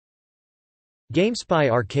GameSpy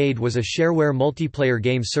Arcade was a shareware multiplayer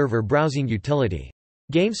game server browsing utility.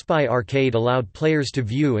 GameSpy Arcade allowed players to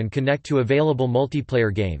view and connect to available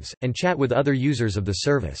multiplayer games, and chat with other users of the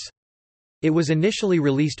service. It was initially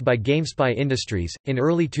released by GameSpy Industries, in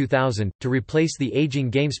early 2000, to replace the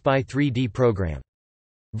aging GameSpy 3D program.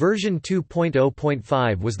 Version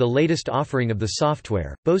 2.0.5 was the latest offering of the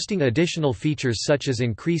software, boasting additional features such as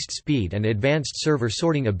increased speed and advanced server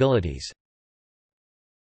sorting abilities.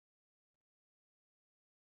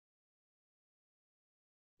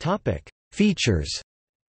 Features.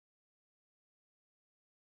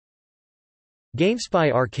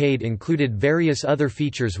 GameSpy Arcade included various other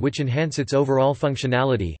features which enhance its overall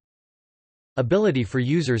functionality. Ability for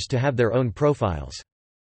users to have their own profiles.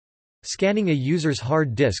 Scanning a user's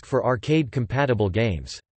hard disk for arcade-compatible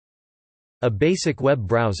games. A basic web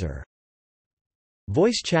browser.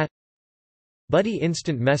 Voice chat. Buddy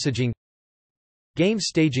instant messaging. Game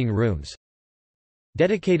staging rooms.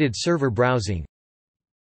 Dedicated server browsing.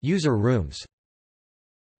 User rooms.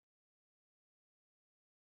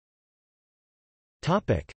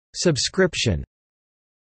 Subscription.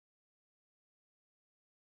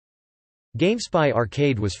 GameSpy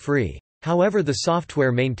Arcade was free. However, the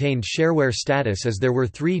software maintained shareware status as there were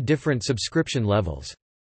 3 different subscription levels.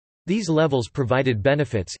 These levels provided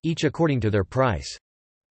benefits, each according to their price.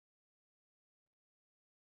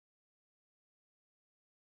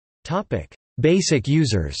 Basic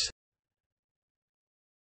users.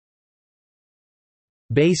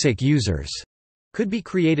 Basic users could be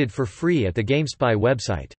created for free at the GameSpy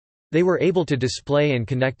website. They were able to display and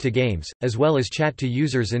connect to games, as well as chat to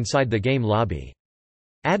users inside the game lobby.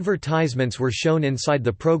 Advertisements were shown inside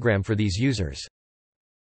the program for these users.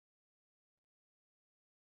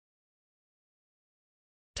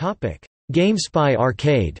 GameSpy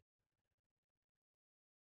Arcade.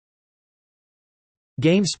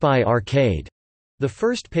 GameSpy Arcade, the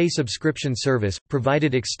first pay subscription service,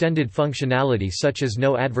 provided extended functionality such as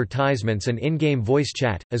no advertisements and in-game voice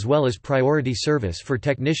chat, as well as priority service for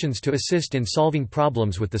technicians to assist in solving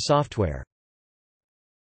problems with the software.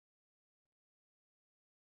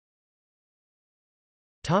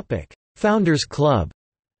 Founders Club.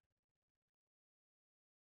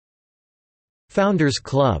 Founders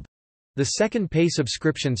Club, the second pay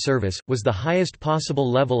subscription service, was the highest possible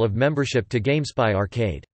level of membership to GameSpy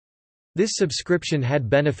Arcade. This subscription had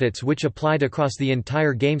benefits which applied across the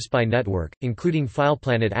entire GameSpy network, including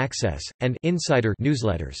FilePlanet access, and insider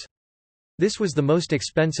newsletters. This was the most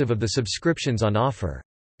expensive of the subscriptions on offer.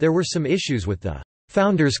 There were some issues with the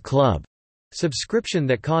Founders Club subscription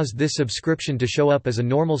that caused this subscription to show up as a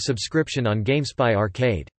normal subscription on GameSpy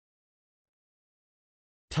Arcade.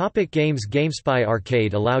 Games. GameSpy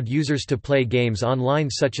Arcade allowed users to play games online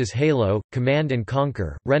such as Halo, Command &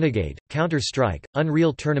 Conquer, Renegade, Counter-Strike,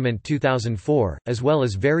 Unreal Tournament 2004, as well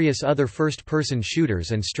as various other first-person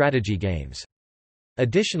shooters and strategy games.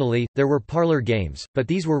 Additionally, there were parlor games, but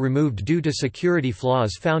these were removed due to security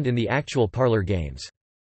flaws found in the actual parlor games.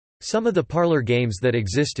 Some of the parlor games that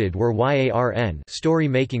existed were YARN, story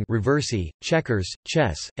making, Reversi, checkers,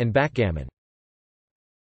 chess, and backgammon.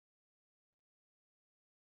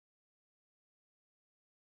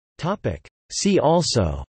 See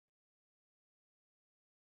also: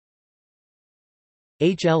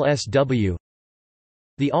 HLSW,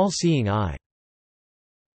 the all-seeing eye.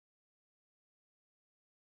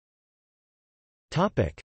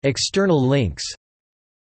 External links: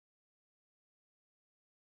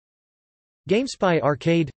 GameSpy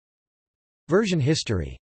Arcade, version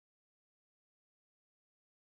history.